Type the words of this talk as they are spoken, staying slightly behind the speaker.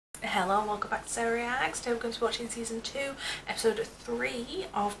Hello and welcome back to Sarah Reacts. Today we're going to be watching season 2, episode 3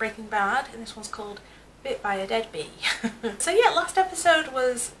 of Breaking Bad, and this one's called Bit by a Dead Bee. So yeah, last episode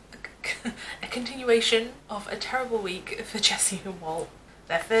was a continuation of a terrible week for Jesse and Walt.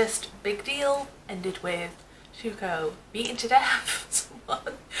 Their first big deal ended with Tuco beating to death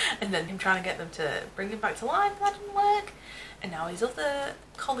someone, and then him trying to get them to bring him back to life. That didn't work, and now his other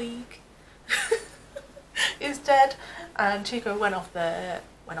colleague is dead, and Tuco went off the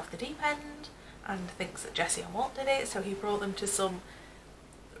deep end and thinks that Jesse and Walt did it, so he brought them to some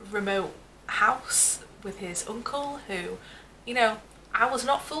remote house with his uncle, who, you know, I was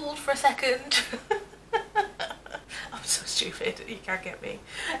not fooled for a second. I'm so stupid, you can't get me.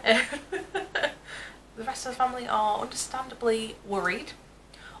 The rest of the family are understandably worried,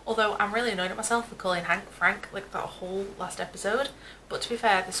 although I'm really annoyed at myself for calling Hank Frank like that whole last episode. But to be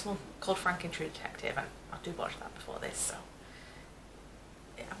fair, there's one called Frank in True Detective, and I do watch that before this, so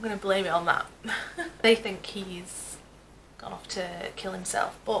yeah, I'm going to blame it on that. They think he's gone off to kill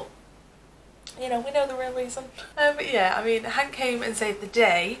himself, but you know, we know the real reason. But yeah, I mean, Hank came and saved the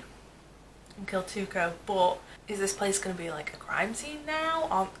day and killed Tuco, but is this place going to be like a crime scene now?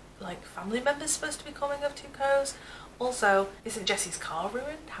 Aren't like family members supposed to be coming of Tuco's? Also, isn't Jesse's car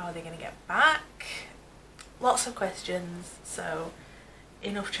ruined? How are they going to get back? Lots of questions, so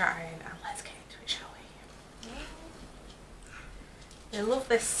enough chatting and let's get into it, shall we? I love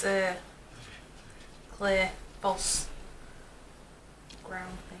this clear, false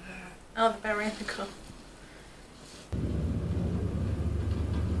ground thing. Oh, the berry in the cup.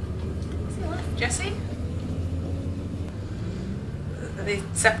 Is he left, Jesse? Are they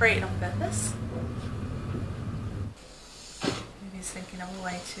separating on purpose? Maybe he's thinking of a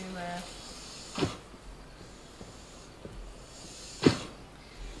way to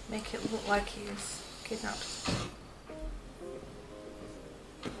make it look like he was kidnapped.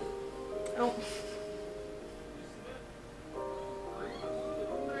 Oh.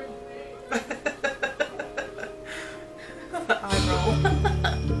 Eye roll.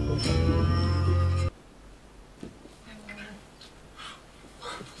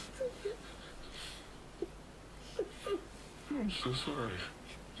 I'm so sorry.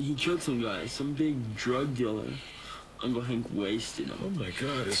 He killed some guy, some big drug dealer. Uncle Hank wasted him. Oh my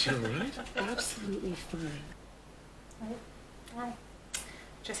God, is he alright? Absolutely fine. Oh, well,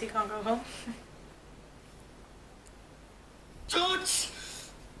 Jesse can't go home. Don't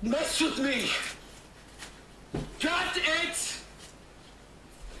mess with me! Got it!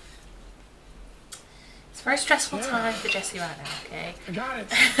 It's a very stressful time for Jesse right now, okay? I got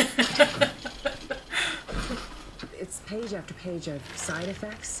it. It's page after page of side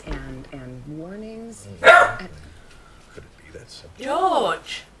effects and warnings. Could it be that simple?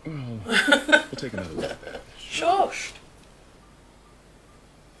 George! We'll take another look at that. Shushed!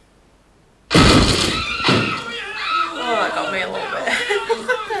 Oh, that got me a little bit.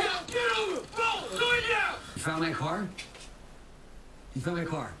 You found my car? You found my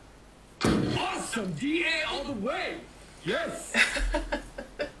car? Awesome! DA all the way! Yes!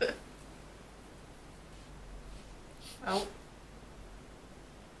 Oh.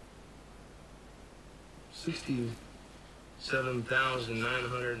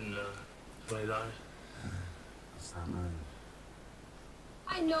 $67,920. That's not mine.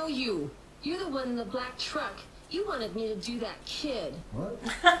 I know you. You're the one in the black truck. You wanted me to do that kid. What?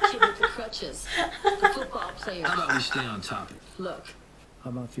 Kid with the crutches. The football player. How about we stay on topic? Look, How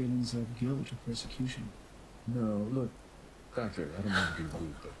about feelings of guilt or persecution? No, look, Doctor, I don't want to be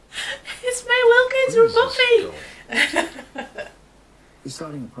rude, but It's May Wilkins from Buffy! You're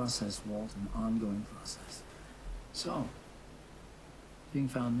starting a process, Walt, an ongoing process. So, being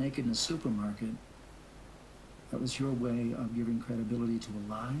found naked in a supermarket, that was your way of giving credibility to a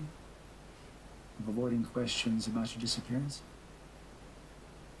lie? Of avoiding questions about your disappearance?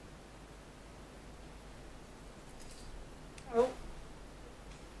 Oh.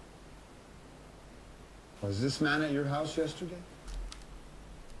 Was this man at your house yesterday?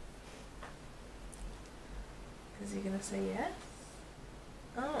 Is he gonna say yes?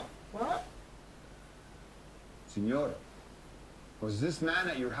 Oh, what? Senora, was this man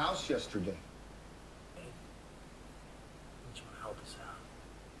at your house yesterday? Just want to help us out.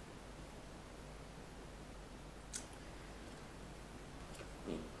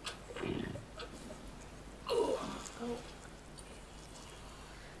 Oh.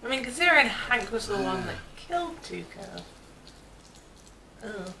 I mean, considering Hank was the one that killed Tuco.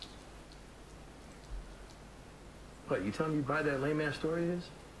 Oh. What, you telling me you buy that lame-ass story is?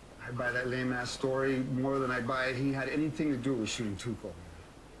 I buy that lame-ass story more than I buy he had anything to do with shooting Tuco.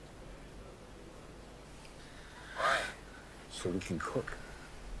 why? So we can cook.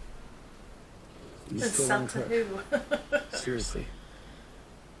 You And still sell on to crack? who? Seriously.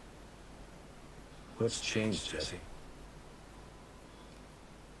 What's changed, Jesse?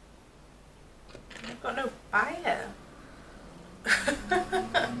 I've got no buyer.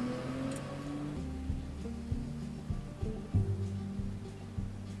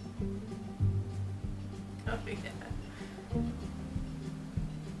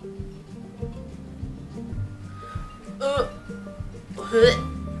 Oh yeah.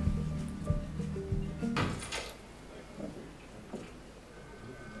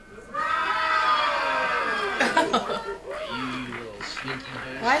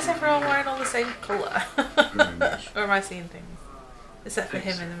 Why is everyone wearing all the same colour? Or am I seeing things? Except for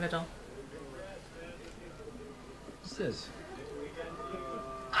him in the middle. What's this?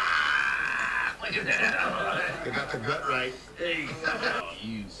 You got the gut right. Hey,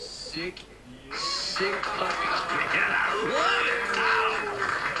 you sick puppy.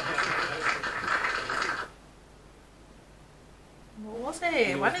 What was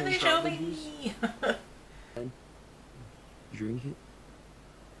it? Why didn't they show me? Drink it.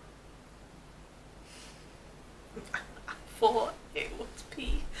 I thought it was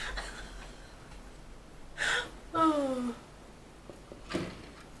pee. Oh.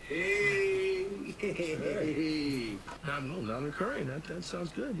 Hey. Non-recurring. That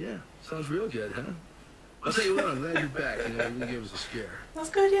sounds good. Yeah, sounds real good, huh? I'll tell you what. I'm glad you're back. You know, you gave us a scare. That's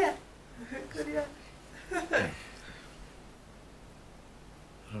good, yeah. Good, yeah. I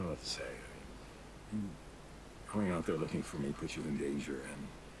don't know what to say. Going out there looking for me puts you in danger, and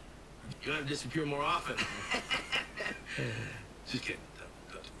You gotta disappear more often. Just kidding.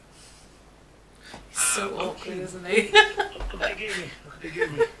 Don't. He's so awkward, isn't he? They gave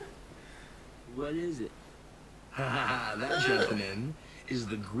me. What is it? That gentleman is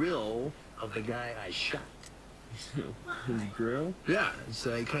the grill of the guy I shot. His grill? Yeah, it's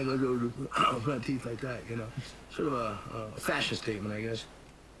kind of goes front teeth like that, you know. Sort of a fashion statement, I guess.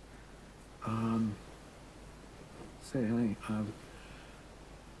 say, honey, I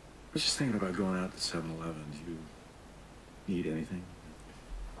was just thinking about going out to 7-Eleven. Do you need anything?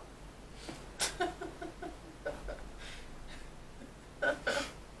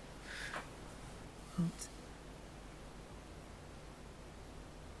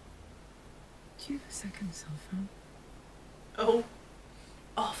 Do you have a second cell phone? Oh,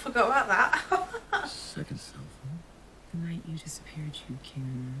 I forgot about that. Second cell phone? The night you disappeared, you came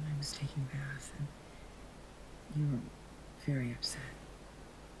in. I was taking a bath, and you were very upset.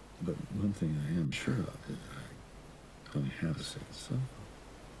 But one thing I am sure of is I only have a second cell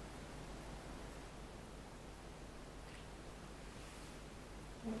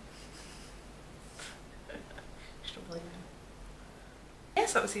phone. Still believe it.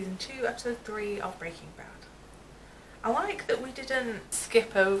 Yes, that was season 2, episode 3 of Breaking Bad. I like that we didn't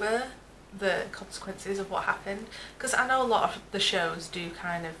skip over the consequences of what happened, because I know a lot of the shows do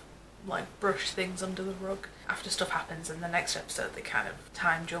kind of like brush things under the rug after stuff happens, and the next episode they kind of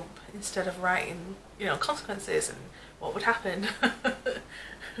time jump instead of writing, you know, consequences and what would happen and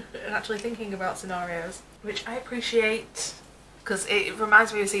actually thinking about scenarios, which I appreciate, because it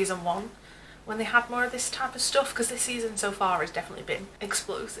reminds me of season 1 when they had more of this type of stuff, because this season so far has definitely been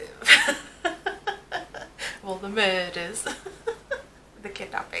explosive. Well, the murders, the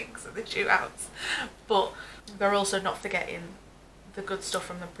kidnappings and the shootouts, but they're also not forgetting the good stuff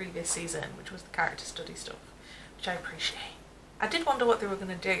from the previous season, which was the character study stuff, which I appreciate. I did wonder what they were going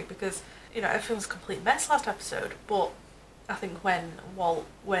to do, because, you know, everything was a complete mess last episode, but I think when Walt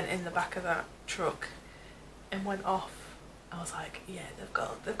went in the back of that truck and went off, I was like, yeah, they've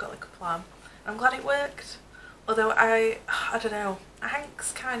got like a plan. I'm glad it worked. Although I don't know,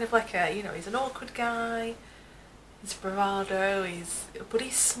 Hank's kind of like a, you know, he's an awkward guy, he's bravado, but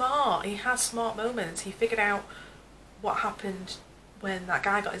he's smart, he has smart moments. He figured out what happened when that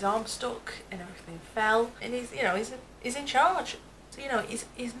guy got his arm stuck and everything fell, and he's, you know, he's in charge. So, you know,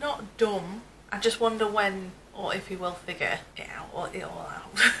 he's not dumb. I just wonder when or if he will figure it out, or it all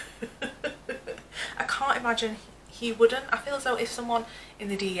out. I can't imagine he wouldn't. I feel as though if someone in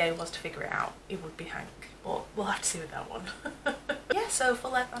the DEA was to figure it out, it would be Hank. But we'll have to see with that one. Yeah, so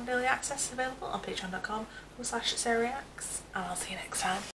full length and daily access is available on patreon.com/SarahReacts, and I'll see you next time.